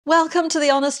Welcome to the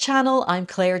Honest Channel. I'm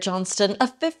Claire Johnston, a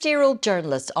 50-year-old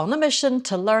journalist on a mission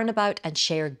to learn about and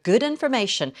share good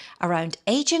information around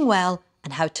aging well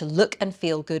and how to look and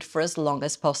feel good for as long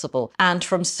as possible. And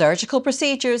from surgical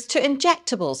procedures to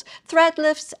injectables, thread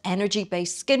lifts,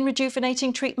 energy-based skin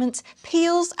rejuvenating treatments,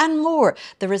 peels and more,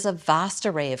 there is a vast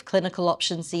array of clinical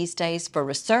options these days for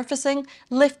resurfacing,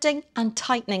 lifting and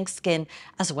tightening skin,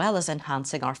 as well as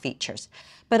enhancing our features.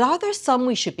 But are there some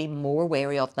we should be more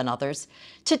wary of than others?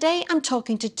 Today I'm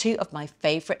talking to two of my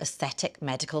favourite aesthetic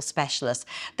medical specialists.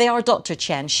 They are Dr.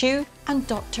 Qian and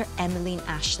Dr. Emmaline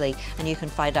Ashley, and you can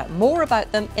find out more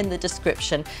about them in the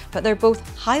description. But they're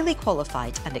both highly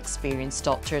qualified and experienced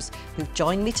doctors who've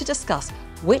joined me to discuss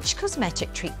which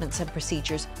cosmetic treatments and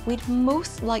procedures we'd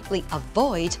most likely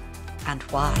avoid and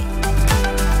why.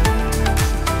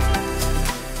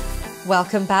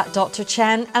 Welcome back, Dr.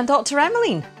 Qian and Dr.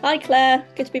 Emmaline. Hi Claire,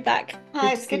 good to be back.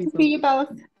 Hi, it's good to see you both.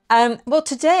 Well,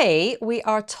 today we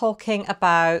are talking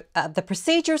about the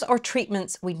procedures or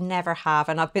treatments we'd never have.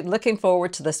 And I've been looking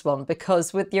forward to this one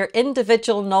because with your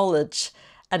individual knowledge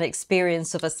and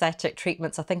experience of aesthetic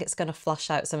treatments, I think it's going to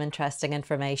flush out some interesting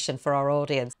information for our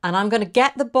audience. And I'm going to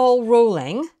get the ball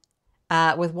rolling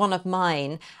with one of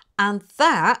mine, and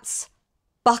that's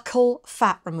buccal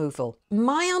fat removal.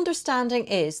 My understanding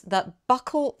is that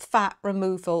buccal fat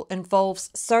removal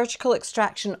involves surgical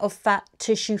extraction of fat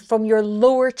tissue from your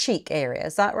lower cheek area.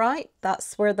 Is that right?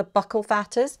 That's where the buccal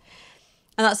fat is.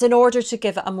 And that's in order to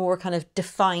give it a more kind of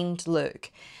defined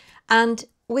look. And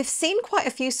we've seen quite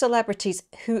a few celebrities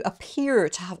who appear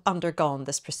to have undergone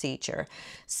this procedure.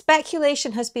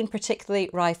 Speculation has been particularly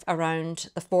rife around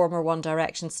the former One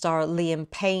Direction star Liam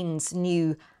Payne's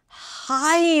new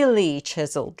highly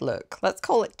chiseled look. Let's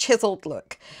call it chiseled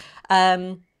look,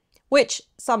 which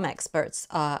some experts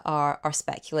are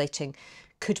speculating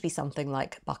could be something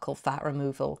like buccal fat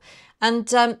removal.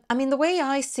 And I mean, the way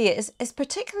I see it is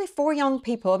particularly for young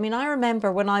people. I mean, I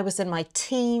remember when I was in my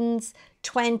teens,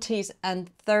 20s and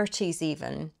 30s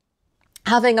even,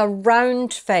 having a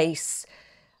round face.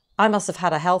 I must have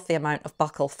had a healthy amount of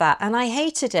buccal fat and I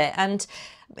hated it. And,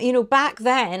 you know, back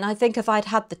then, I think if I'd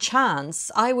had the chance,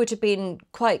 I would have been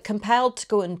quite compelled to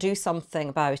go and do something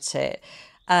about it.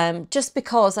 Just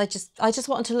because I just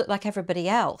wanted to look like everybody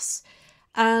else.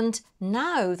 And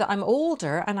now that I'm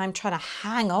older and I'm trying to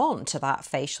hang on to that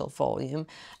facial volume,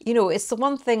 you know, it's the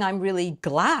one thing I'm really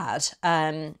glad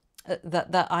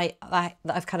that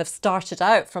I've kind of started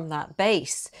out from that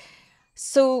base.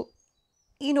 So,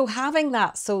 you know, having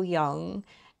that so young,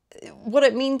 what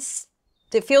it means,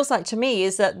 it feels like to me,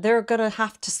 is that they're going to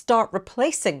have to start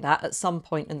replacing that at some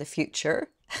point in the future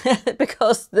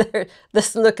because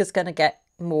this look is going to get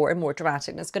more and more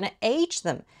dramatic and it's going to age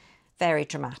them very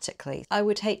dramatically. I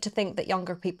would hate to think that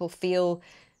younger people feel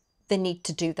the need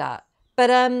to do that.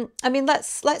 But I mean,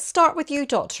 let's start with you,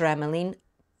 Dr. Emmaline.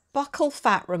 Buccal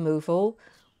fat removal,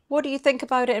 what do you think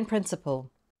about it in principle?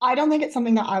 I don't think it's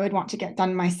something that I would want to get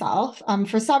done myself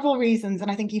for several reasons. And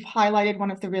I think you've highlighted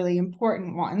one of the really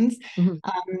important ones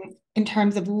in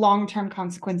terms of long-term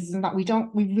consequences, and that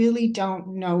we really don't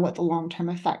know what the long-term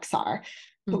effects are.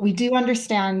 But we do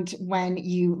understand when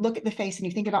you look at the face and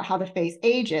you think about how the face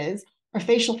ages, our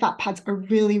facial fat pads are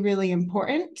really, really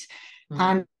important.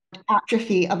 And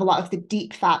atrophy of a lot of the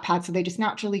deep fat pads, so they just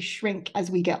naturally shrink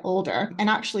as we get older. And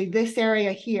actually this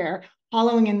area here,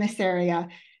 hollowing in this area,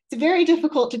 it's very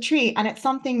difficult to treat, and it's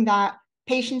something that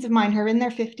patients of mine who are in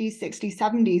their 50s, 60s,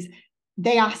 70s,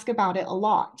 they ask about it a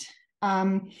lot.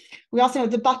 We also know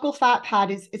the buccal fat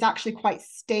pad is actually quite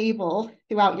stable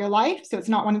throughout your life, so it's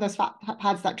not one of those fat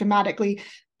pads that dramatically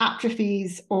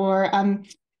atrophies or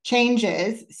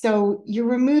changes. So you're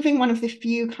removing one of the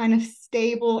few kind of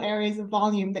stable areas of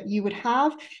volume that you would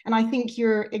have, and I think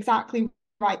you're exactly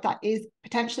right, that is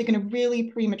potentially going to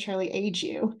really prematurely age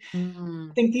you.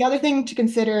 I think the other thing to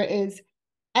consider is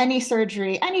any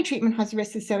surgery, any treatment has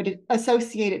risks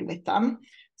associated with them.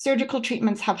 Surgical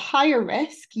treatments have higher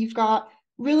risk. You've got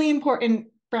really important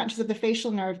branches of the facial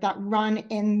nerve that run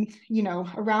in, you know,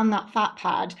 around that fat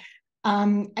pad.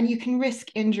 And you can risk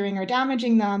injuring or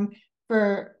damaging them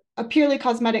for a purely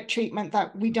cosmetic treatment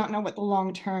that we don't know what the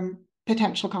long-term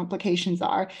potential complications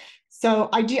are. So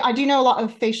I do know a lot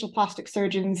of facial plastic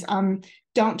surgeons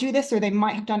don't do this, or they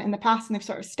might have done it in the past and they've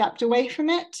sort of stepped away from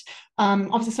it.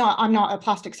 Obviously, I'm not a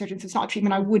plastic surgeon, so it's not a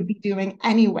treatment I would be doing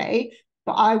anyway,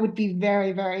 but I would be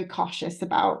very, very cautious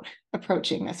about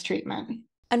approaching this treatment.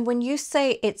 And when you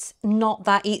say it's not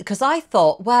that easy, because I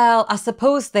thought, well, I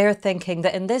suppose they're thinking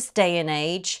that in this day and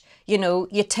age, you know,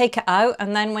 you take it out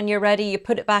and then when you're ready, you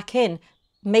put it back in.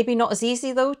 Maybe not as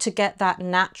easy though to get that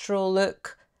natural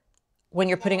look when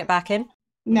you're putting it back in?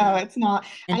 No, it's not.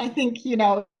 And I think,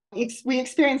 we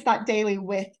experience that daily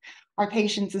with our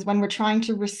patients is when we're trying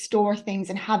to restore things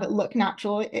and have it look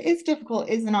natural. It is difficult,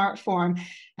 it is an art form.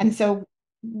 And so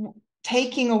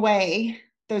taking away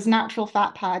those natural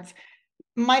fat pads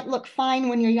might look fine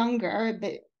when you're younger,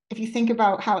 but if you think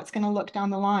about how it's going to look down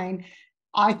the line,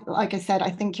 like I said, I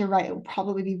think you're right. It will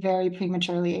probably be very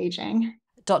prematurely aging.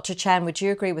 Dr. Qian, would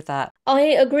you agree with that? I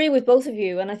agree with both of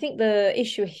you. And I think the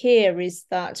issue here is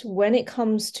that when it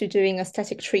comes to doing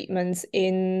aesthetic treatments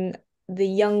in the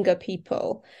younger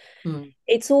people,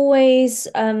 it's always,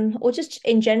 or just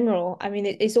in general, I mean,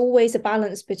 it's always a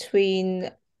balance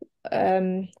between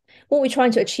what we're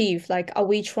trying to achieve. Like, are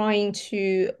we trying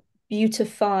to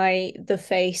beautify the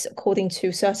face according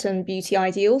to certain beauty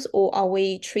ideals, or are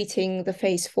we treating the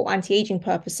face for anti-aging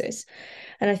purposes?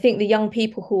 And I think the young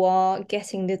people who are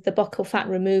getting the buccal fat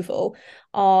removal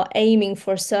are aiming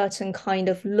for a certain kind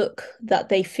of look that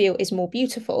they feel is more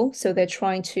beautiful. So they're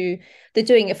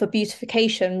doing it for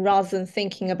beautification rather than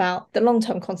thinking about the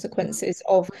long-term consequences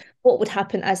of what would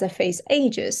happen as their face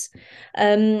ages.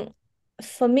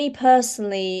 For me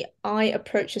personally, I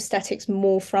approach aesthetics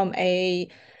more from an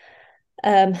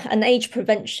age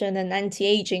prevention and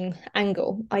anti-aging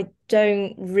angle. I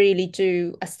don't really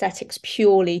do aesthetics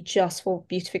purely just for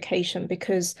beautification,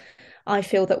 because I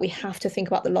feel that we have to think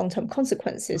about the long-term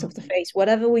consequences of the face.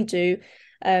 Whatever we do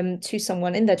to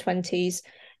someone in their 20s,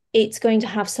 it's going to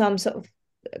have some sort of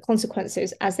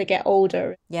consequences as they get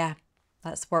older. Yeah,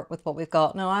 let's work with what we've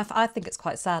got. No, I think it's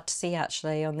quite sad to see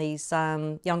actually on these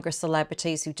younger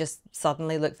celebrities who just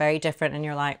suddenly look very different, and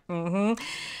you're like,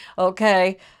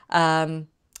 okay.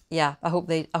 Yeah, I hope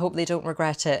they don't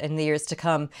regret it in the years to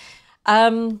come.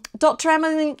 Dr.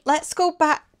 Emmaline, let's go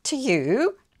back to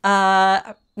you.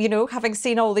 Having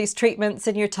seen all these treatments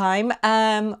in your time,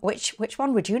 which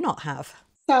one would you not have?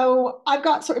 So I've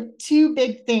got sort of two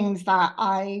big things that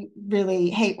I really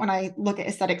hate when I look at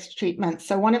aesthetics treatments.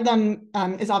 So one of them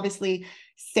is obviously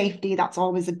safety. That's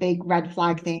always a big red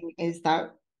flag thing, is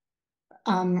that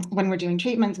when we're doing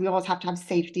treatments, we always have to have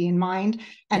safety in mind.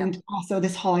 And also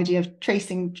this whole idea of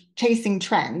chasing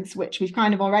trends, which we've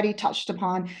kind of already touched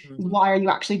upon. Why are you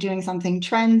actually doing something?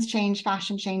 Trends change,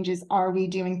 fashion changes. Are we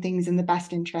doing things in the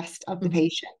best interest of the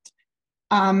patient?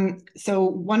 So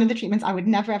one of the treatments I would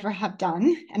never ever have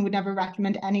done and would never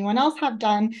recommend anyone else have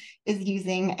done is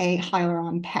using a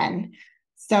Hyaluron pen.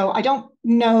 So I don't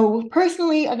know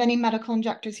personally of any medical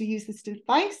injectors who use this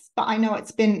device, but I know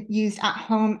it's been used at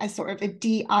home as sort of a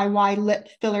DIY lip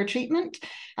filler treatment.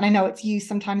 And I know it's used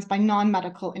sometimes by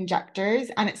non-medical injectors.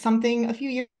 And it's something a few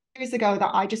years ago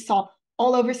that I just saw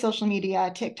all over social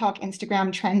media, TikTok,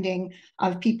 Instagram, trending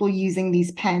of people using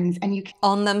these pens, and you can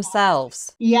on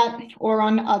themselves. Yeah, or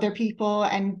on other people,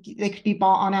 and they could be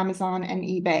bought on Amazon and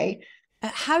eBay.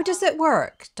 How does it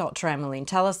work, Dr. Emmaline?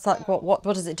 Tell us, like, what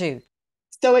does it do?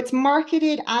 So it's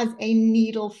marketed as a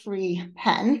needle-free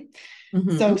pen,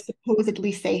 so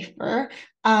supposedly safer.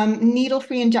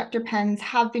 Needle-free injector pens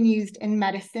have been used in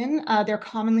medicine. They're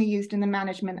commonly used in the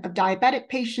management of diabetic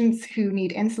patients who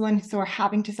need insulin, so are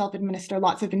having to self-administer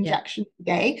lots of injections a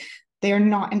day. They are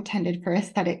not intended for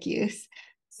aesthetic use.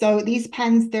 So these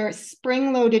pens, they're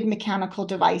spring-loaded mechanical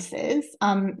devices,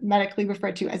 medically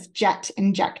referred to as jet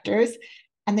injectors,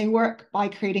 and they work by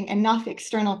creating enough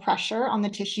external pressure on the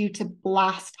tissue to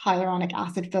blast hyaluronic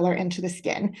acid filler into the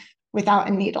skin without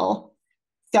a needle.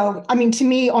 So, I mean, to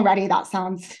me already that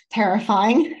sounds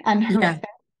terrifying and horrific.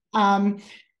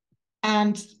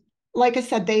 And like I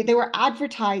said, they were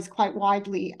advertised quite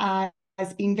widely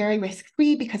as being very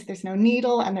risk-free because there's no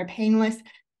needle and they're painless.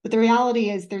 But the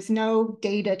reality is there's no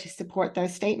data to support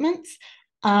those statements.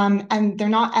 And they're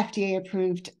not FDA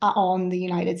approved at all in the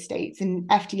United States. And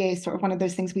FDA is sort of one of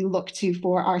those things we look to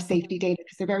for our safety data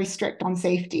because they're very strict on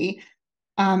safety.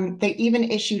 They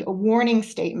even issued a warning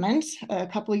statement a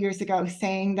couple of years ago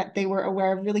saying that they were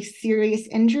aware of really serious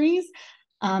injuries,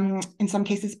 in some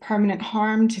cases permanent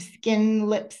harm to skin,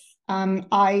 lips,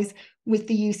 eyes, with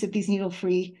the use of these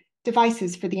needle-free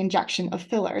devices for the injection of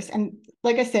fillers. And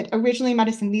like I said, originally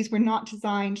medicine, these were not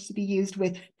designed to be used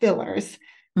with fillers.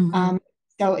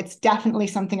 So it's definitely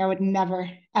something I would never,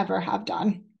 ever have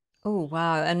done. Oh,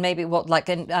 wow. And maybe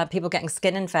people getting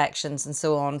skin infections and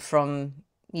so on from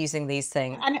using these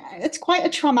things. And it's quite a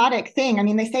traumatic thing. I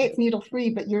mean, they say it's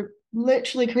needle-free, but you're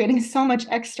literally creating so much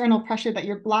external pressure that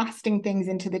you're blasting things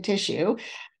into the tissue.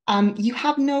 You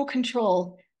have no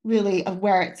control really of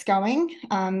where it's going,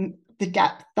 the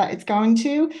depth that it's going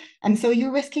to. And so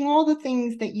you're risking all the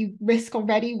things that you risk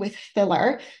already with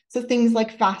filler. So things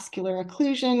like vascular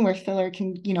occlusion, where filler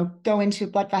can, go into a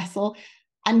blood vessel.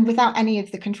 and without any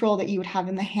of the control that you would have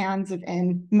in the hands of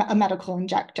a medical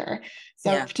injector.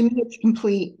 So Yeah. to me, it's a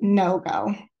complete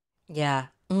no-go. Yeah.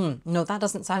 No, that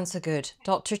doesn't sound so good.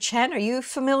 Dr. Chen, are you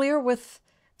familiar with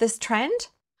this trend?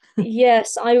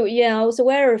 Yes, I was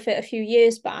aware of it a few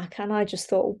years back, and I just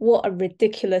thought, what a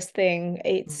ridiculous thing.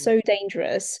 It's Mm. so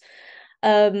dangerous.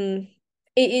 Um,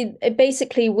 it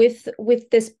basically with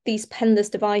these penless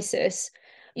devices,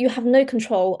 you have no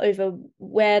control over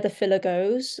where the filler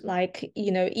goes. Like,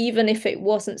 even if it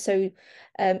wasn't so,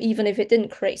 even if it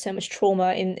didn't create so much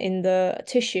trauma in the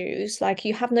tissues, like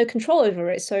you have no control over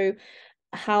it. So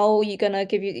how are you gonna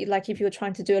give you, like, if you're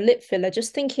trying to do a lip filler,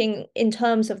 just thinking in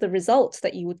terms of the results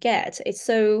that you would get, it's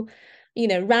so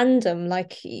random.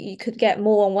 Like you could get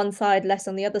more on one side, less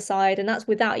on the other side, and that's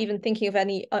without even thinking of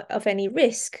any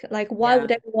risk. Like, why Yeah.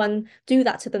 would everyone do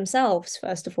that to themselves,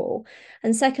 first of all?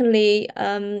 And secondly,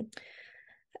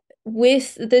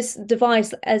 with this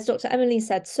device, as Dr. Emmaline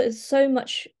said, so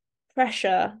much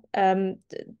pressure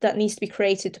that needs to be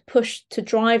created to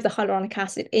drive the hyaluronic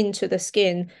acid into the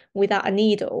skin without a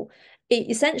needle. It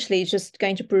essentially is just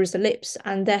going to bruise the lips,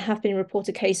 and there have been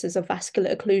reported cases of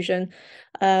vascular occlusion.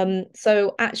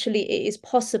 So actually, it is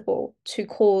possible to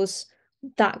cause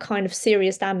that kind of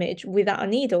serious damage without a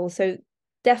needle. So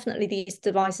definitely, these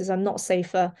devices are not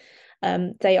safer.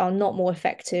 They are not more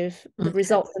effective. The Okay.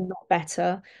 results are not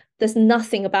better. There's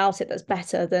nothing about it that's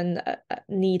better than a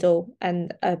needle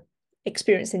and a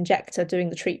experienced injector doing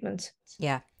the treatment.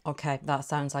 Yeah. Okay. That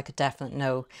sounds like a definite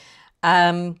no.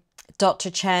 Um,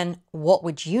 Dr. Chen, what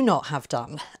would you not have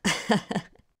done?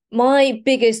 My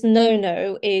biggest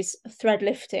no-no is thread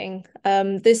lifting.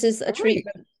 This is a Right.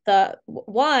 treatment that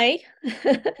why?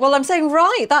 Well, I'm saying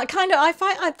right. That kind of I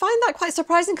find that quite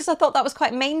surprising because I thought that was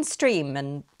quite mainstream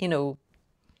and,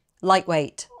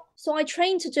 lightweight. So I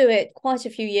trained to do it quite a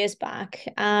few years back,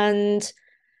 and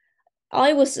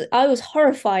I was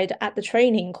horrified at the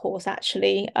training course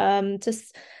actually.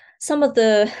 Just some of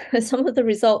the some of the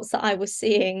results that I was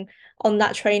seeing on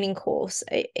that training course,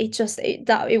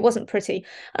 it wasn't pretty.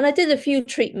 And I did a few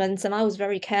treatments, and I was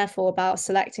very careful about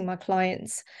selecting my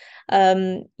clients.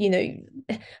 Um, you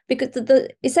know, because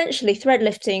essentially thread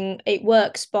lifting, it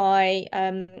works by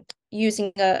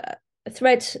using a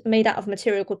thread made out of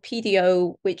material called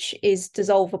PDO, which is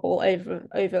dissolvable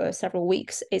over several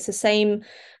weeks. It's the same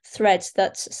thread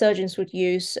that surgeons would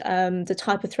use, the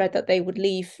type of thread that they would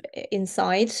leave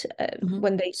inside Hmm.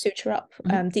 when they suture up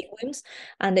Hmm. deep wounds,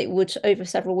 and it would, over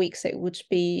several weeks, it would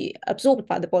be absorbed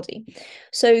by the body.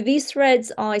 So these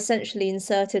threads are essentially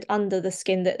inserted under the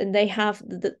skin, and they have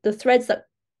the threads that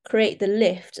create the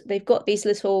lift. They've got these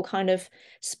little kind of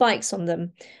spikes on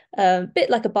them, a bit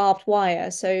like a barbed wire.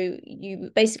 So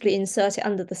you basically insert it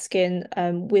under the skin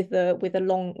with a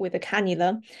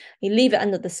cannula. You leave it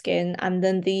under the skin, and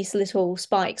then these little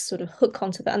spikes sort of hook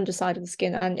onto the underside of the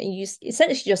skin, and you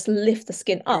essentially just lift the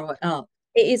skin Draw up. it up.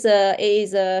 It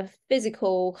is a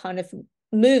physical kind of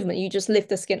movement. You just lift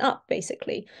the skin up,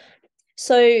 basically.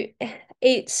 So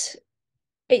it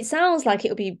it sounds like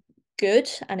it'll be good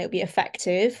and it'll be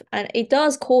effective, and it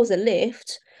does cause a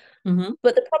lift. Hmm.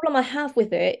 But the problem I have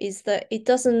with it is that it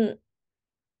doesn't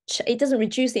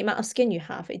reduce the amount of skin you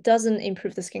have. It doesn't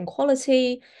improve the skin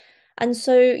quality. And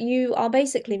so you are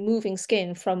basically moving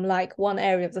skin from like one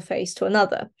area of the face to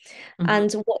another. Hmm.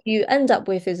 And what you end up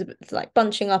with is like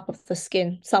bunching up of the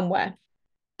skin somewhere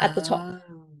at the top. Oh.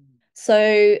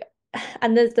 So,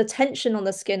 and there's the tension on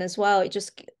the skin as well.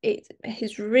 It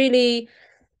is really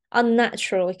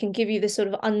unnatural. It can give you this sort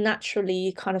of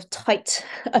unnaturally kind of tight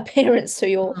appearance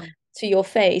Mm. to your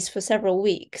face for several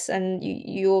weeks, and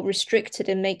you're restricted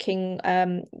in making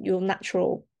your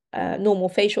natural normal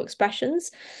facial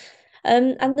expressions.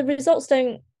 And the results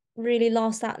don't really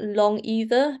last that long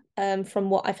either, from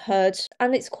what I've heard.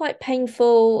 And it's quite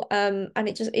painful, and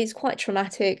it's quite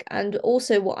traumatic. And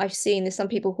also what I've seen is some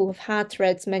people who have had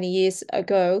threads many years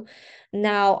ago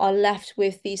now are left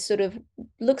with these sort of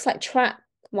looks like track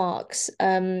marks,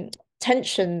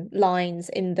 tension lines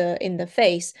in the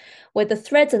face, where the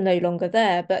threads are no longer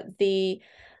there, but the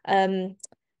kind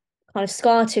of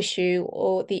scar tissue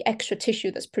or the extra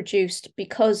tissue that's produced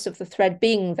because of the thread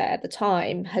being there at the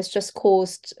time has just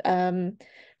caused kind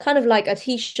of like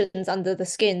adhesions under the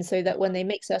skin, so that when they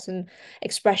make certain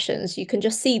expressions, you can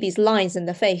just see these lines in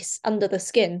the face under the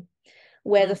skin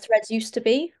where the Mm. threads used to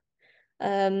be.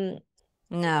 Um,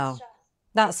 No,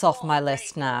 that's off my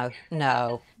list now.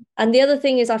 No. And the other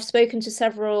thing is, I've spoken to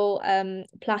several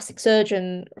plastic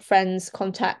surgeon friends,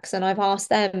 contacts, and I've asked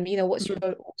them, Mhm.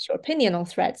 what's your opinion on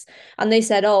threads? And they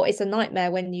said, oh, it's a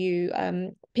nightmare when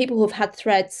people who've had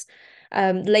threads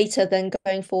later than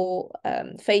going for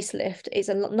facelift, is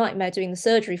a nightmare doing the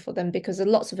surgery for them because there are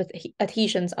lots of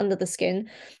adhesions under the skin.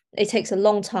 It takes a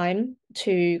long time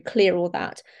to clear all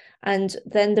that. And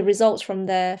then the results from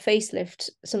their facelift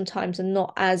sometimes are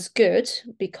not as good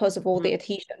because of all the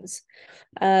adhesions.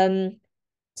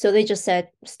 So they just said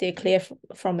steer clear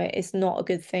from it. It's not a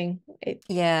good thing.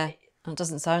 Yeah, it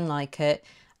doesn't sound like it.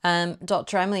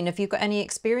 Dr. Emmaline, have you got any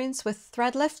experience with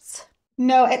thread lifts?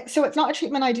 No, so it's not a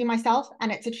treatment I do myself,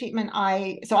 and it's a treatment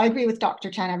so I agree with Dr.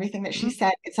 Qian, everything that she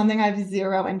said. It's something I have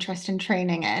zero interest in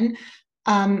training in,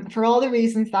 for all the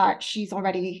reasons that she's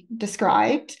already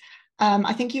described.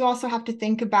 I think you also have to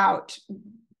think about,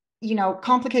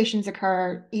 complications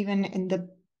occur even in the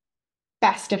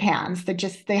best of hands.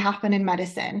 They happen in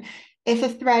medicine. If a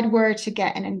thread were to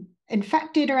get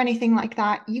infected or anything like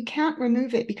that, you can't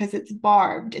remove it because it's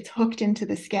barbed, it's hooked into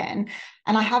the skin.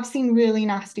 And I have seen really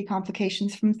nasty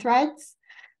complications from threads.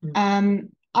 I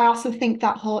also think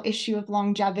that whole issue of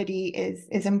longevity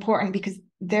is important because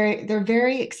they're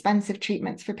very expensive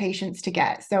treatments for patients to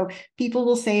get. So people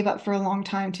will save up for a long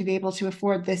time to be able to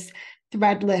afford this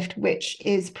thread lift, which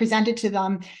is presented to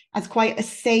them as quite a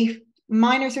safe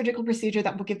minor surgical procedure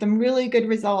that will give them really good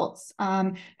results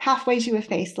halfway to a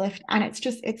facelift. And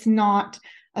it's not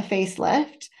a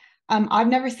facelift. I've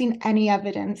never seen any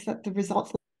evidence that the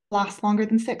results last longer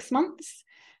than 6 months.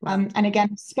 Wow. And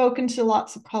again, spoken to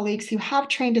lots of colleagues who have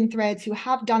trained in threads, who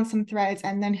have done some threads,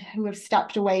 and then who have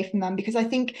stepped away from them, because I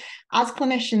think as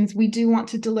clinicians, we do want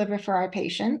to deliver for our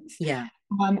patients. Yeah.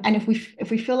 And if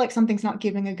we feel like something's not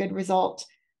giving a good result,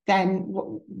 then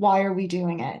why are we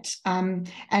doing it? And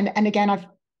again,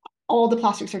 all the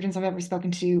plastic surgeons I've ever spoken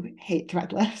to hate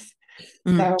thread lifts.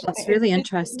 So that's really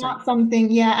interesting. It's not something,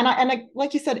 yeah. And I,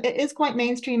 like you said, it is quite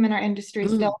mainstream in our industry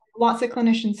still. Lots of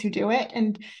clinicians who do it,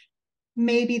 and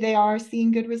maybe they are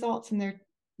seeing good results and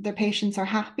their patients are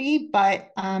happy, but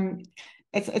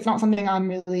it's not something I'm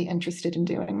really interested in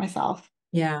doing myself.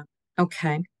 Yeah.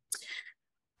 Okay.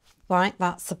 Right,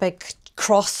 that's a big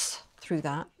cross through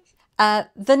that.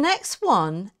 The next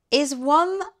one is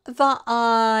one that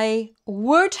I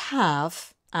would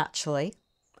have actually,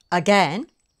 again,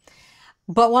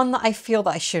 but one that I feel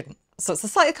that I shouldn't. So it's a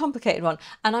slightly complicated one.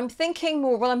 And I'm thinking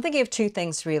I'm thinking of two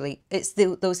things really. It's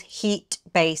those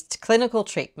heat-based clinical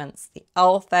treatments, the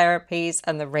UL therapies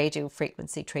and the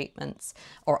radiofrequency treatments,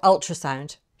 or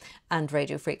ultrasound and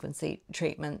radiofrequency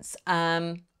treatments.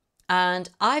 And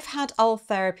I've had UL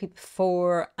therapy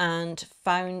before and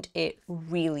found it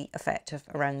really effective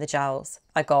around the jowls.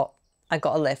 I got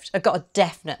a lift. I got a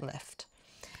definite lift.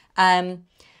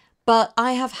 But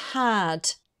I have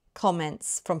had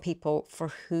comments from people for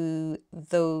who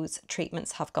those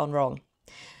treatments have gone wrong.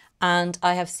 And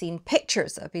I have seen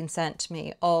pictures that have been sent to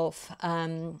me of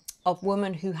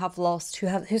women who have lost,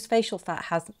 whose facial fat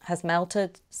has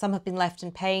melted. Some have been left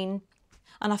in pain.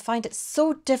 And I find it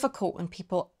so difficult when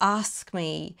people ask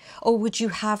me, oh, would you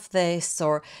have this?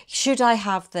 Or should I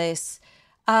have this?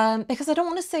 Because I don't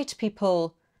want to say to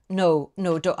people, no,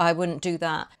 I wouldn't do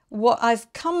that. What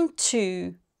I've come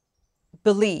to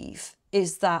believe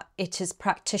is that it is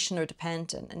practitioner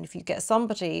dependent. And if you get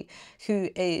somebody who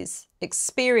is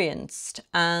experienced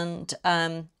and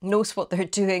knows what they're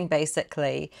doing,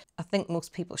 basically, I think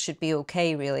most people should be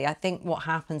okay, really. I think what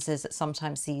happens is that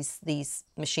sometimes these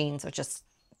machines are just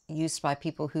used by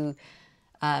people who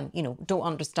don't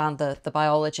understand the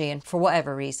biology, and for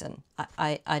whatever reason,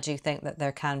 I do think that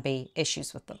there can be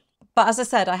issues with them. But as I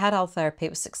said, I had UL therapy.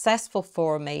 It was successful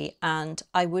for me, and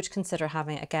I would consider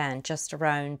having it again just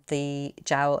around the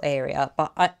jowl area.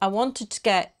 But I wanted to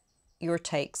get your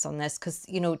takes on this because,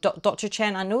 Dr.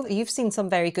 Qian, I know that you've seen some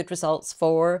very good results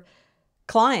for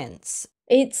clients.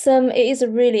 It is a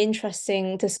really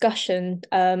interesting discussion,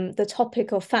 the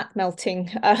topic of fat melting.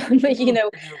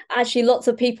 Actually, lots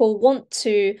of people want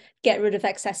to get rid of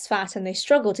excess fat and they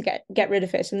struggle to get rid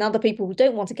of it. And other people who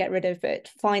don't want to get rid of it,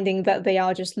 finding that they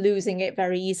are just losing it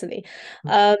very easily.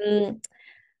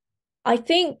 I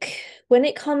think when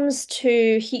it comes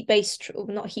to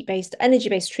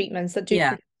energy-based treatments that do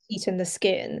produce heat in the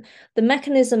skin, the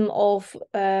mechanism of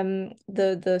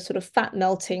the sort of fat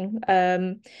melting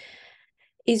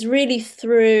is really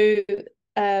through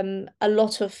a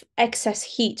lot of excess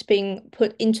heat being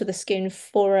put into the skin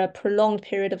for a prolonged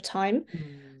period of time.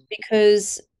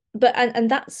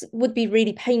 And that's would be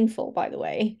really painful, by the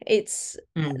way. It's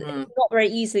not very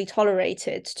easily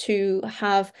tolerated to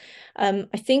have, I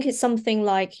think it's something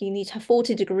like you need to have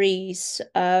 40 degrees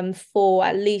for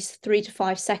at least 3 to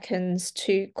 5 seconds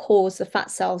to cause the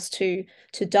fat cells to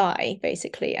die,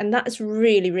 basically. And that's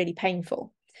really, really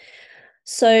painful.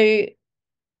 So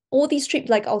all these treatments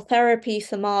like ultherapy,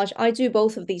 thermage, I do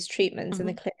both of these treatments in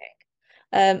the clinic.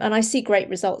 And I see great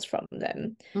results from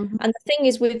them. And the thing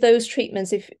is with those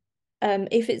treatments, if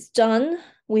it's done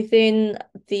within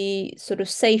the sort of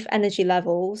safe energy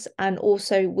levels, and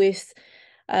also with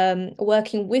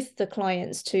working with the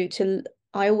clients to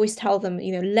I always tell them,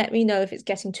 let me know if it's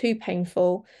getting too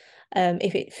painful.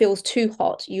 If it feels too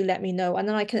hot, you let me know, and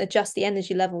then I can adjust the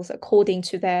energy levels according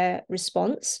to their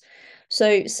response.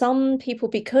 So some people,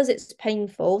 because it's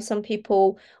painful, some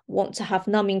people want to have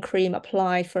numbing cream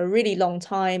applied for a really long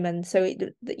time, and so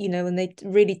and they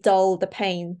really dull the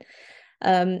pain.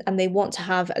 And they want to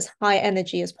have as high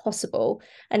energy as possible.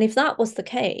 And if that was the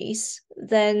case,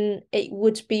 then it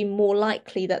would be more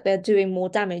likely that they're doing more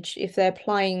damage if they're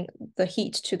applying the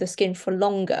heat to the skin for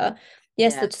longer.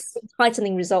 Yes, the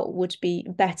tightening result would be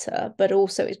better, but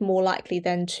also it's more likely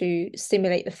then to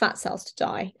stimulate the fat cells to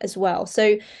die as well.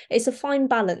 So it's a fine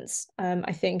balance,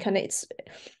 I think, and it's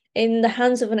in the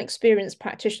hands of an experienced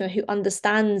practitioner who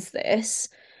understands this.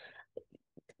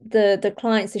 The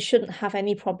clients, they shouldn't have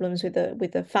any problems with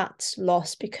the fat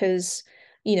loss, because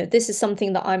this is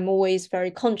something that I'm always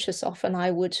very conscious of, and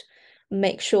I would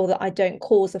make sure that I don't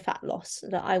cause the fat loss,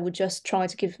 that I would just try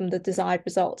to give them the desired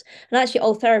result. And actually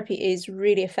ultherapy is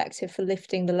really effective for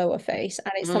lifting the lower face,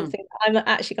 and it's something that I'm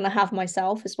actually going to have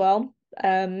myself as well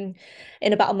in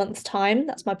about a month's time.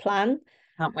 That's my plan.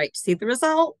 Can't wait to see the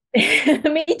result.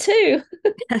 Me too.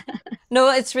 No,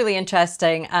 it's really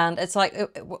interesting. And it's like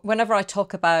whenever I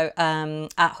talk about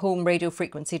at-home radio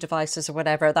frequency devices or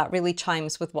whatever, that really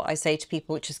chimes with what I say to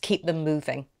people, which is keep them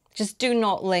moving. Just do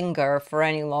not linger for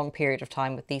any long period of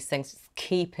time with these things. Just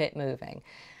keep it moving.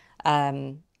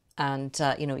 You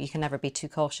can never be too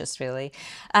cautious, really.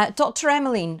 Dr.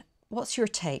 Emmaline, what's your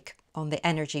take on the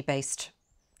energy-based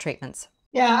treatments?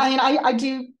 Yeah, I mean, I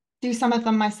do some of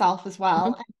them myself as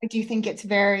well. I do think it's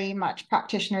very much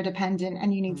practitioner dependent,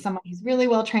 and you need someone who's really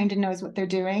well trained and knows what they're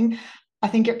doing. I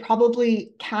think it probably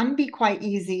can be quite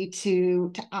easy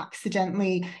to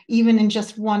accidentally, even in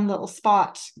just one little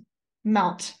spot,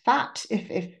 melt fat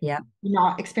if you're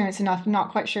not experienced enough,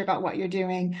 not quite sure about what you're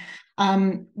doing.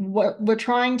 What we're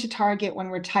trying to target when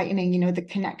we're tightening, the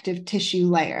connective tissue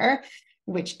layer,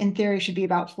 which in theory should be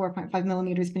about 4.5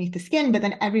 millimeters beneath the skin, but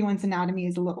then everyone's anatomy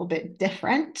is a little bit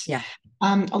different. Yeah.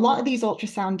 A lot of these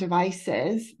ultrasound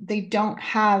devices, they don't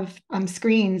have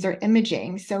screens or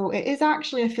imaging. So it is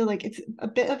actually, I feel like it's a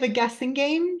bit of a guessing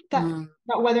game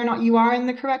about whether or not you are in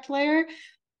the correct layer.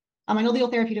 I know the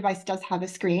ultherapy device does have a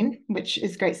screen, which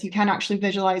is great. So you can actually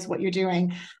visualize what you're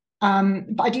doing.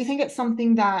 But I do think it's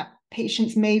something that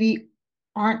patients maybe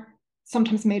aren't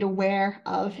sometimes made aware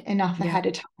of enough ahead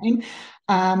of time.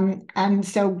 And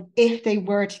so if they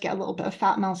were to get a little bit of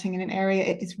fat melting in an area,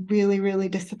 it is really, really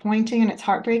disappointing, and it's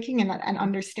heartbreaking, and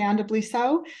understandably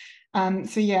so.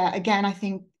 So yeah, again, I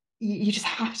think you just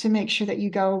have to make sure that you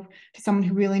go to someone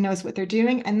who really knows what they're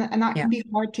doing, and that can be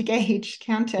hard to gauge,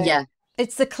 can't it? Yeah.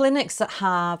 It's the clinics that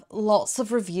have lots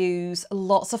of reviews,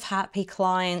 lots of happy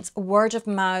clients, word of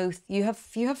mouth. You have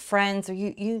friends, or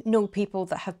you know people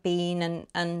that have been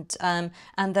and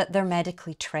that they're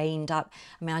medically trained. I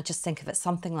mean, I just think of it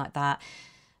something like that.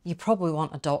 You probably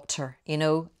want a doctor,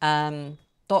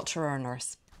 doctor or a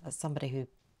nurse, as somebody who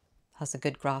has a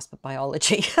good grasp of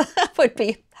biology would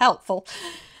be helpful.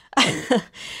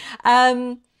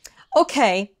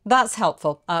 Okay, that's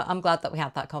helpful. I'm glad that we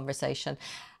had that conversation.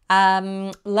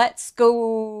 Let's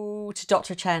go to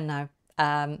Dr. Qian now.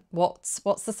 What's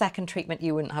the second treatment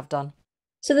you wouldn't have done?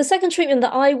 So the second treatment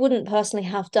that I wouldn't personally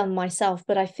have done myself,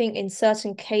 but I think in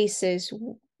certain cases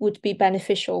would be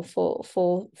beneficial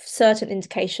for certain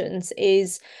indications,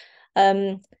 is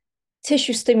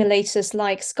tissue stimulators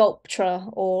like Sculptra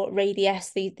or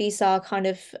Radiesse. These are kind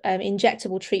of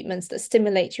injectable treatments that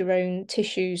stimulate your own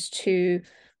tissues to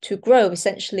grow,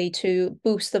 essentially to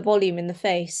boost the volume in the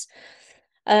face.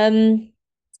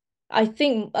 I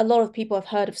think a lot of people have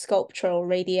heard of Sculptra or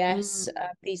Radiesse.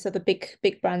 These are the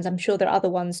big brands. I'm sure there are other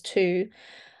ones too.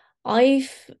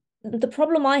 The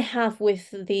problem I have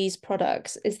with these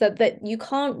products is that you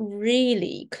can't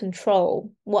really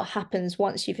control what happens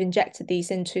once you've injected these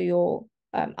into your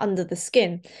under the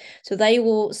skin. So they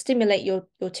will stimulate your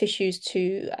tissues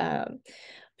to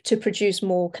produce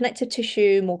more connective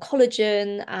tissue, more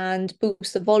collagen, and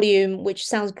boost the volume, which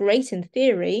sounds great in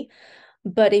theory.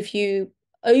 But if you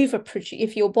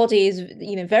if your body is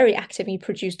very active and you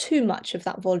produce too much of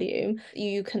that volume,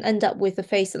 you can end up with a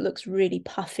face that looks really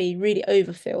puffy, really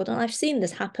overfilled. And I've seen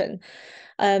this happen.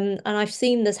 And I've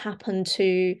seen this happen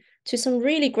to some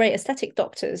really great aesthetic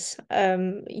doctors,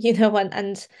 and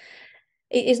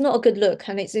it is not a good look,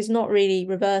 and it's not really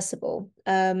reversible.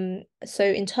 So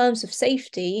in terms of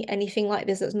safety, anything like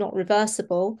this that's not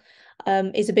reversible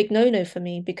is a big no-no for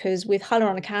me, because with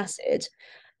hyaluronic acid,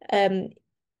 um,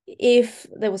 if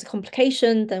there was a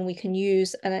complication, then we can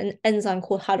use an enzyme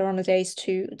called hyaluronidase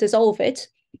to dissolve it,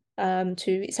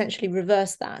 to essentially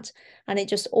reverse that. And it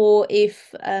just, or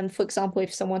if, for example,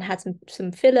 if someone had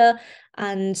some filler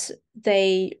and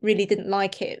they really didn't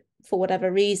like it for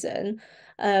whatever reason,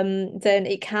 then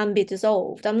it can be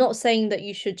dissolved. I'm not saying that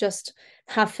you should just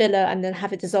have filler and then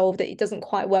have it dissolved. It doesn't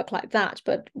quite work like that.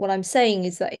 But what I'm saying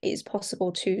is that it is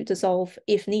possible to dissolve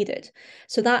if needed.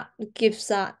 So that gives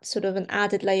that sort of an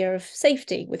added layer of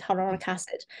safety with hyaluronic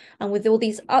acid. And with all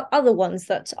these other ones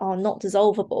that are not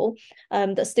dissolvable,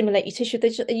 that stimulate your tissue,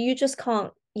 you just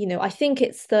can't, I think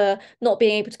it's the not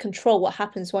being able to control what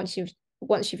happens once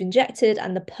you've injected,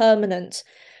 and the permanent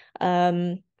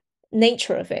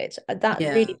nature of it. That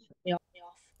really put me off.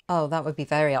 Oh, that would be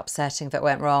very upsetting if it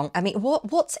went wrong. I mean,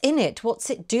 what's in it? What's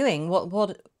it doing?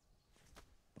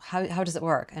 How does it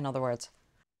work, in other words?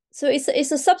 So it's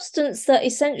a substance that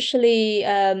essentially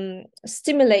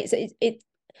stimulates it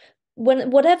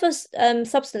when whatever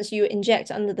substance you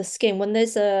inject under the skin, when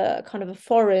there's a kind of a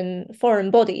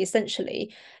foreign body,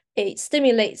 essentially, it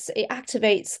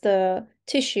activates the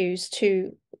tissues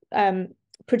to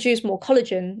produce more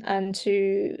collagen, and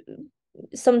to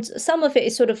some of it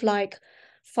is sort of like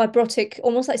fibrotic,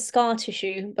 almost like scar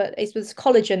tissue, but it's with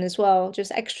collagen as well,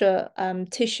 just extra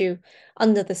tissue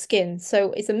under the skin.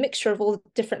 So it's a mixture of all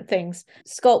different things.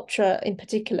 Sculptra in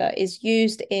particular is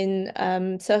used in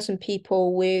certain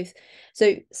people with,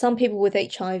 so some people with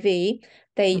HIV,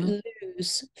 they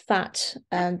lose fat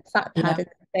pad in their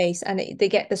face, and they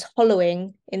get this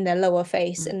hollowing in their lower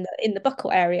face, in the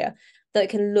buccal area, that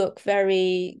can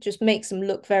just makes them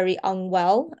look very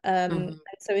unwell.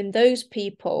 So in those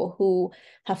people who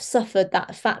have suffered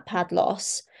that fat pad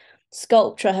loss,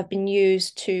 Sculptra have been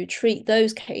used to treat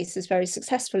those cases very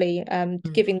successfully,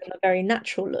 giving them a very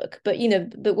natural look. But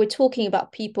but we're talking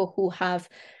about people who have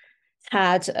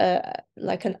had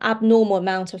like an abnormal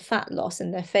amount of fat loss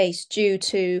in their face due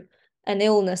to an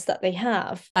illness that they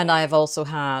have. And I have also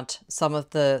had some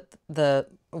of the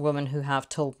women who have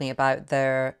told me about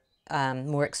their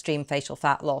more extreme facial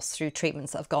fat loss through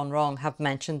treatments that have gone wrong have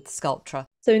mentioned Sculptra.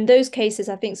 So in those cases,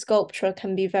 I think Sculptra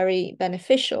can be very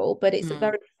beneficial, but it's a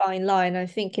very fine line. I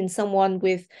think in someone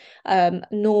with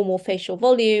normal facial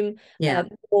volume,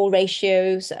 or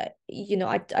ratios,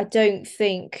 I don't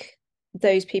think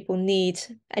those people need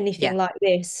anything like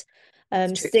this.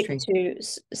 Stick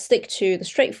to the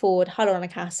straightforward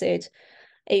hyaluronic acid.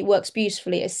 It works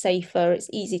beautifully. It's safer. It's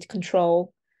easy to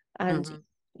control, and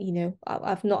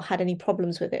I've not had any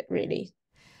problems with it, really.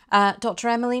 Dr.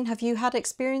 Emmaline, have you had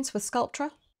experience with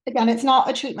Sculptra? Again, it's not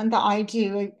a treatment that I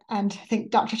do, and I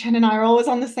think Dr. Chen and I are always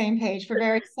on the same page for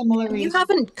very similar reasons.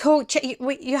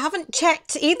 You haven't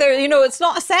checked either. It's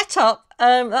not a setup.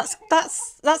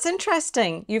 That's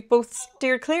interesting. You've both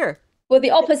steered clear. Well,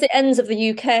 the opposite ends of the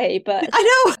UK, but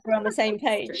I know we're on the same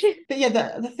page. But yeah,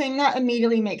 the thing that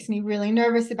immediately makes me really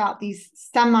nervous about these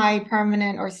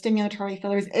semi-permanent or stimulatory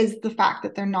fillers is the fact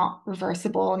that they're not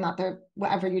reversible, and that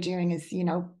whatever you're doing is,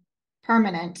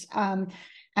 permanent.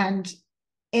 And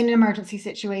in emergency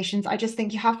situations, I just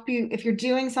think you have to be, if you're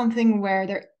doing something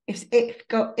where if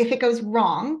it goes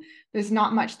wrong, there's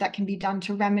not much that can be done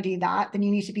to remedy that, then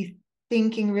you need to be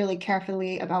thinking really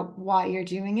carefully about why you're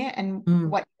doing it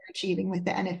and what you're achieving with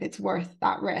it, and if it's worth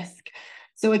that risk.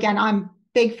 So again, I'm a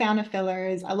big fan of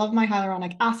fillers. I love my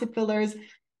hyaluronic acid fillers,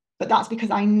 but that's because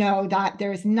I know that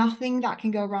there is nothing that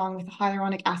can go wrong with a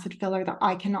hyaluronic acid filler that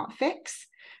I cannot fix.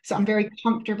 So I'm very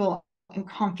comfortable and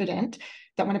confident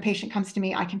that when a patient comes to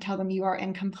me, I can tell them you are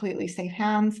in completely safe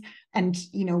hands, and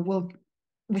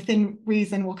within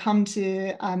reason, we'll come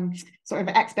to sort of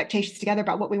expectations together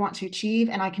about what we want to achieve,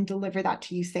 and I can deliver that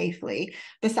to you safely.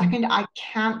 The second I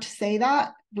can't say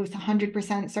that with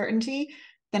 100% certainty,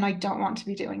 then I don't want to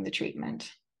be doing the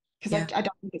treatment, because I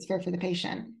don't think it's fair for the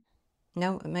patient.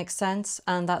 No, it makes sense,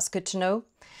 and that's good to know.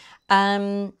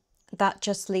 That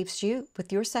just leaves you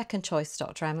with your second choice,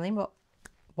 Dr. Emmaline.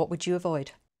 What would you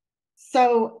avoid?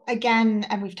 So again,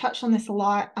 and we've touched on this a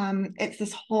lot, it's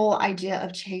this whole idea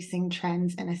of chasing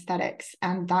trends in aesthetics,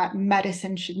 and that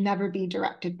medicine should never be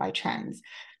directed by trends.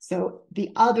 So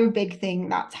the other big thing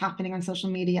that's happening on social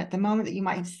media at the moment that you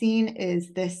might have seen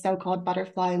is this so-called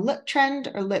butterfly lip trend,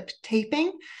 or lip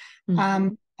taping.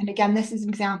 And again, this is an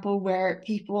example where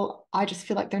people, I just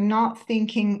feel like they're not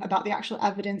thinking about the actual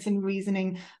evidence and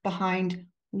reasoning behind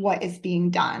what is being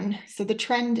done. So the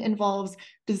trend involves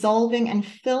dissolving and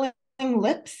filling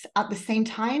lips at the same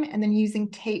time, and then using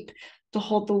tape to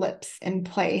hold the lips in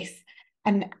place.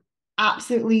 And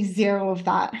absolutely zero of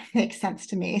that makes sense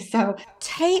to me. So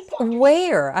tape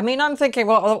where? I mean, I'm thinking,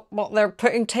 what they're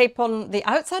putting tape on the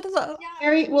outside of the...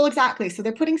 Very well, exactly. So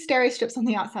they're putting stereo strips on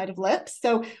the outside of lips.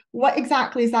 So what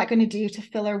exactly is that going to do to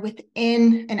filler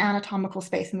within an anatomical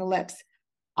space in the lips?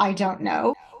 I don't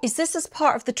know. Is this as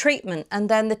part of the treatment and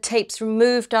then the tape's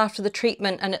removed after the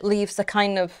treatment and it leaves a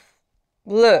kind of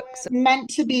look?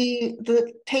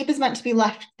 The tape is meant to be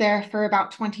left there for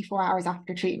about 24 hours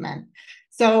after treatment.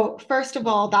 So first of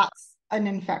all, that's an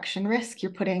infection risk.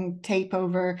 You're putting tape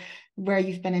over where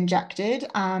you've been injected.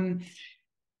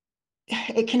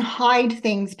 It can hide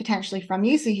things potentially from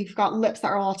you. So you've got lips that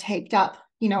are all taped up.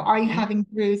 You know, are you having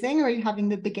bruising, or are you having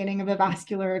the beginning of a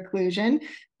vascular occlusion?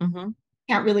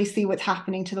 Can't really see what's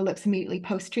happening to the lips immediately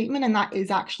post-treatment. And that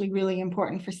is actually really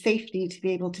important for safety to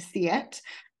be able to see it.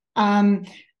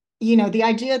 You know, the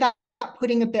idea that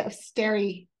putting a bit of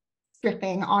steri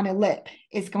stripping on a lip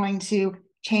is going to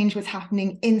change what's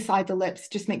happening inside the lips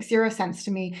just makes zero sense to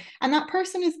me. And that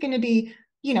person is going to be,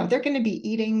 you know, they're going to be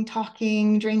eating,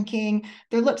 talking, drinking.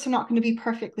 Their lips are not going to be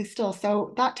perfectly still.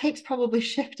 So that tape's probably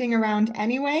shifting around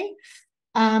anyway.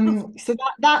 So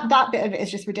that bit of it is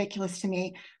just ridiculous to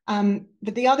me.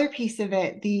 But the other piece of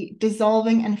it, the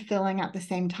dissolving and filling at the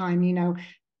same time, you know,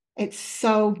 it's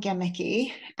so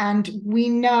gimmicky. And we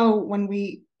know when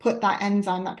we put that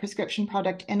enzyme, that prescription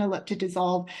product in a lip to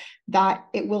dissolve, that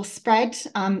it will spread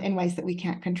in ways that we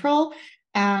can't control,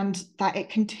 and that it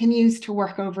continues to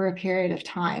work over a period of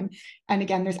time. And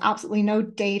again, there's absolutely no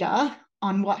data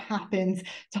on what happens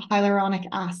to hyaluronic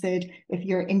acid if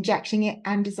you're injecting it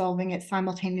and dissolving it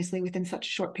simultaneously within such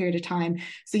a short period of time.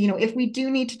 So, you know, if we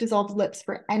do need to dissolve lips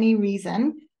for any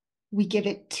reason, we give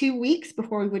it 2 weeks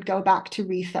before we would go back to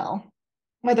refill,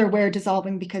 whether we're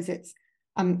dissolving because it's,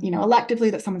 you know,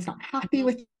 electively that someone's not happy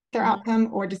with their outcome,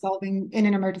 or dissolving in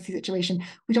an emergency situation.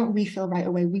 We don't refill right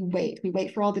away. We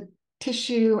wait for all the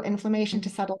tissue inflammation to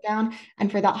settle down,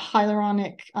 and for that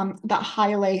hyaluronic, that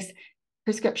hyalase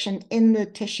prescription in the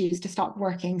tissues to stop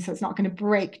working, so it's not going to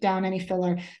break down any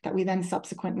filler that we then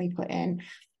subsequently put in.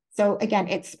 So again,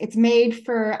 it's made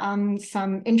for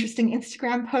some interesting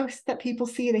Instagram posts that people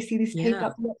see. They see these taped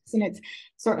up lips, and it's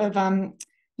sort of,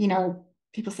 you know,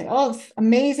 people say, oh, it's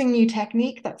amazing new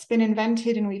technique that's been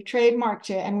invented and we've trademarked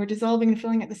it and we're dissolving and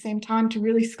filling at the same time to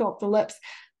really sculpt the lips.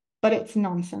 But it's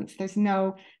nonsense. There's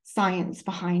no science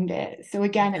behind it. So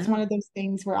again, it's one of those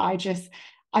things where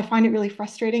I find it really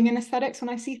frustrating in aesthetics when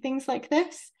I see things like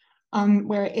this,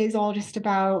 where it is all just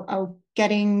about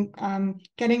getting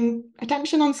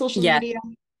attention on social media,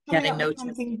 coming up with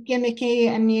something gimmicky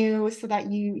and new so that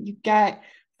you get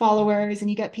followers and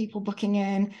you get people booking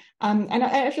in. And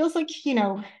it feels like, you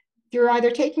know, you're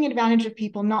either taking advantage of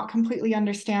people not completely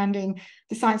understanding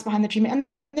the science behind the treatment.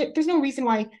 And there's no reason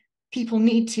why people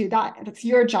need to. That's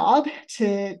your job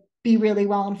to be really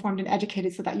well informed and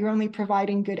educated so that you're only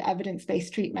providing good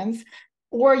evidence-based treatments,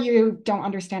 or you don't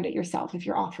understand it yourself if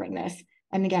you're offering this.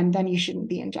 And again, then you shouldn't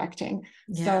be injecting.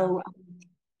 So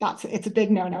it's a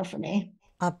big no-no for me.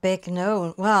 A big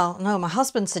no. Well, no, my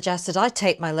husband suggested I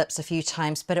tape my lips a few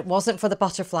times, but it wasn't for the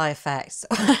butterfly effects.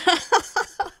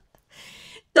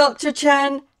 Dr.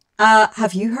 Qian,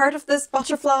 have you heard of this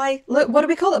butterfly? Look, what do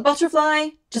we call it? Butterfly?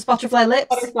 Just butterfly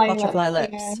lips? Butterfly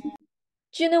lips. Yeah.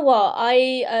 Do you know what?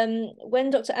 When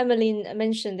Dr. Emmaline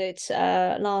mentioned it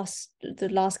the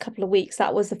last couple of weeks,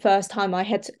 that was the first time I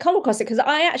had come across it, because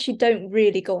I actually don't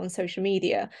really go on social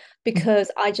media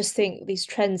because I just think these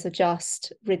trends are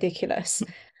just ridiculous.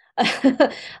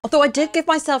 Although I did give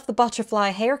myself the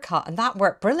butterfly haircut and that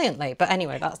worked brilliantly. But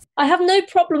anyway, I have no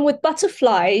problem with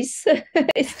butterflies.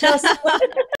 It's just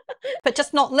but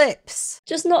just not lips.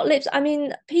 Just not lips. I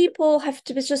mean, people have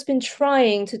just been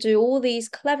trying to do all these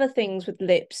clever things with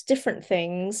lips, different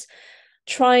things,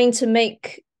 trying to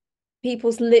make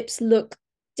people's lips look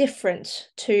different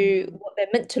to what they're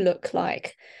meant to look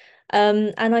like.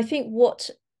 And I think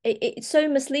it's so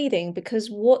misleading, because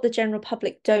what the general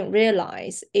public don't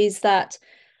realize is that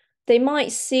they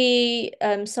might see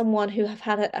someone who have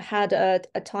had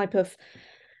a type of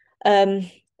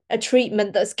a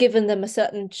treatment that's given them a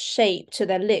certain shape to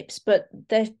their lips, but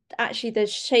the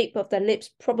shape of their lips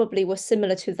probably was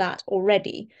similar to that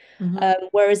already.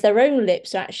 Whereas their own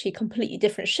lips are actually completely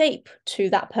different shape to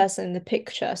that person in the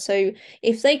picture. So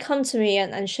if they come to me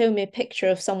and show me a picture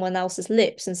of someone else's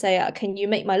lips and say, can you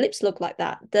make my lips look like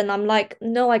that? Then I'm like,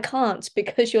 no, I can't,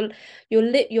 because your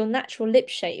natural lip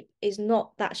shape is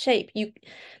not that shape.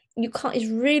 You can't, it's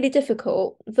really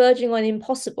difficult, verging on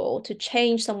impossible, to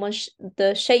change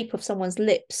the shape of someone's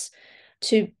lips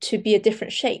to be a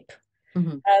different shape.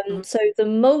 So the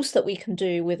most that we can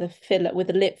do with a filler, with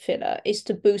a lip filler, is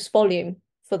to boost volume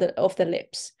of the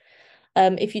lips.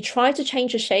 If you try to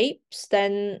change the shapes,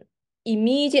 then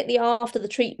immediately after the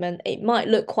treatment, it might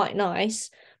look quite nice,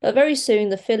 but very soon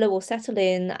the filler will settle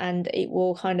in and it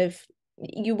will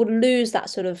you will lose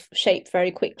that sort of shape very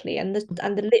quickly, and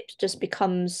the lips just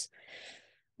becomes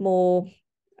more,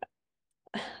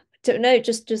 don't know,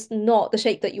 just not the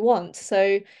shape that you want.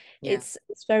 So it's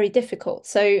very difficult.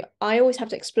 So I always have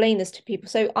to explain this to people.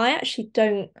 So I actually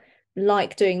don't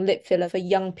like doing lip filler for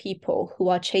young people who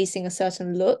are chasing a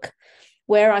certain look.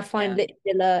 Where I find lip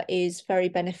filler is very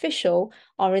beneficial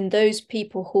are in those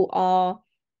people who are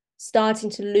starting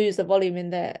to lose the volume in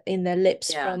their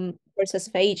lips from the process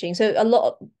of aging.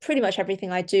 So pretty much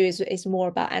everything I do is more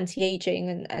about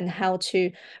anti-aging and how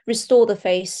to restore the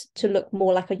face to look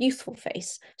more like a youthful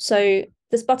face. So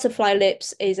this butterfly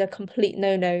lips is a complete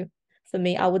no-no for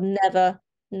me. I would never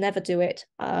do it.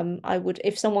 I would,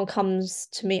 if someone comes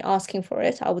to me asking for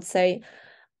it, I would say,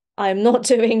 I'm not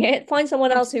doing it. Find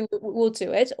someone else who will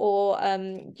do it, or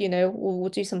we'll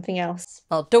do something else.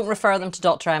 Well, don't refer them to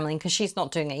Dr. Emmaline because she's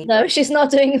not doing it either. No, she's not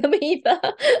doing them either.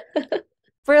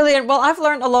 Brilliant. Well, I've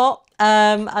learned a lot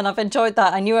and I've enjoyed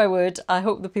that. I knew I would. I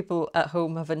hope the people at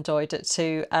home have enjoyed it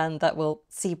too, and that we'll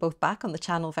see you both back on the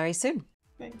channel very soon.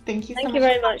 Thank you so much. Thank you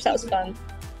very much. That was fun.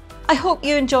 I hope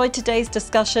you enjoyed today's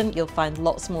discussion. You'll find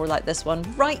lots more like this one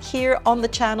right here on the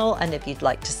channel. And if you'd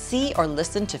like to see or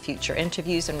listen to future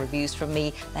interviews and reviews from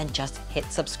me, then just hit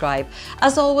subscribe.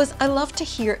 As always, I love to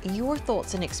hear your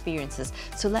thoughts and experiences.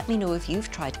 So let me know if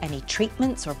you've tried any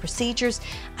treatments or procedures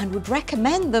and would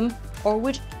recommend them or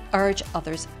would urge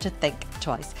others to think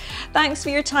twice. Thanks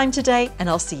for your time today, and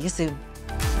I'll see you soon.